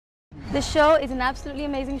The show is an absolutely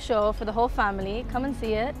amazing show for the whole family. Come and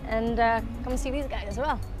see it, and come and see these guys as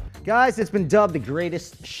well. Guys, it's been dubbed the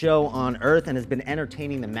greatest show on earth and has been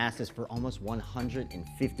entertaining the masses for almost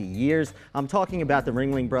 150 years. I'm talking about the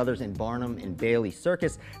Ringling Brothers and Barnum and Bailey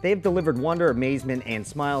Circus. They have delivered wonder, amazement, and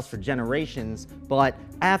smiles for generations, but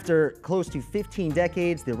after close to 15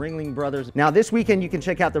 decades, the Ringling Brothers. Now this weekend you can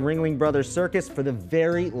check out the Ringling Brothers Circus for the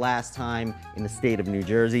very last time in the state of New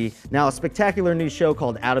Jersey. Now a spectacular new show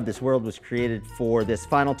called Out of This World was created for this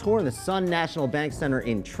final tour, and the Sun National Bank Center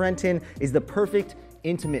in Trenton is the perfect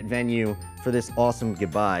intimate venue for this awesome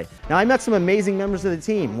goodbye. Now I met some amazing members of the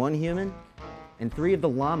team, one human and three of the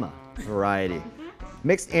llama variety.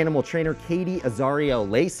 Mixed animal trainer Katie Azario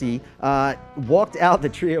Lacey walked out the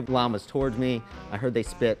trio of llamas towards me. I heard they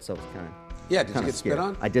spit, so it was kind of Yeah, did you get scared. spit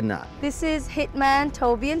on? I did not. This is Hitman,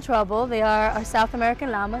 Toby, and Trouble. They are our South American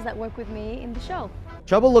llamas that work with me in the show.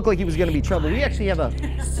 Trouble looked like he was going to be trouble. We actually have a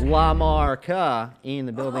llamarca in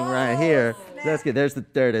the building right here. So that's good.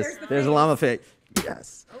 There it is. There's a llama face.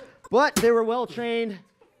 Yes. But they were well trained,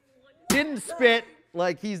 didn't spit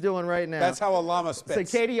like he's doing right now. That's how a llama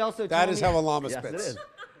spits. So Katie also That told is me, how a llama yes, spits.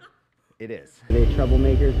 It is. Are they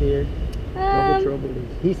troublemakers here?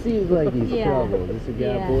 He seems like he's trouble. This a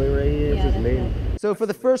guy boy right here? Yeah, What's his name? right. So for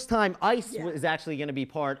the first time, Ice is actually going to be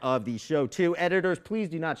part of the show too. Editors, please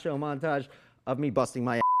do not show a montage of me busting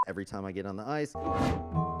my ass every time I get on the ice.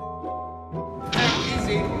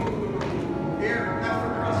 Easy. Here, that's for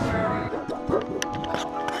prosperity.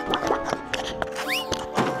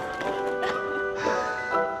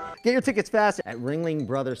 Get your tickets fast at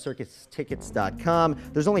ringlingbrotherscircustickets.com.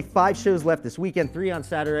 There's only 5 shows left this weekend, 3 on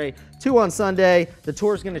Saturday, 2 on Sunday. The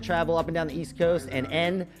tour is going to travel up and down the East Coast and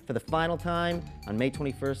end for the final time on May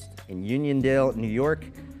 21st in Uniondale, New York.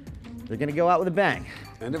 They're going to go out with a bang.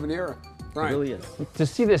 End of an era. It Right. really is. To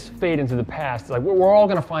see this fade into the past, like we're all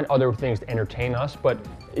going to find other things to entertain us, but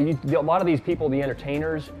a lot of these people, the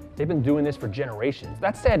entertainers, they've been doing this for generations.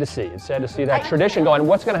 That's sad to see. It's sad to see that tradition going.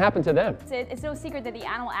 What's going to happen to them? It's no secret that the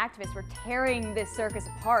animal activists were tearing this circus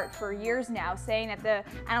apart for years now, saying that the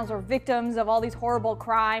animals are victims of all these horrible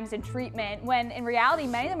crimes and treatment, when in reality,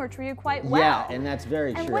 many of them are treated quite well. Yeah, and that's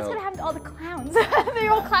very And true. what's going to happen to all the clowns? The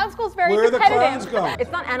old clown school is very Where are the competitive. clowns going?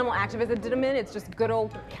 It's not animal activism, it's just good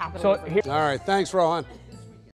old capitalism. So here, All right, thanks, Rohan.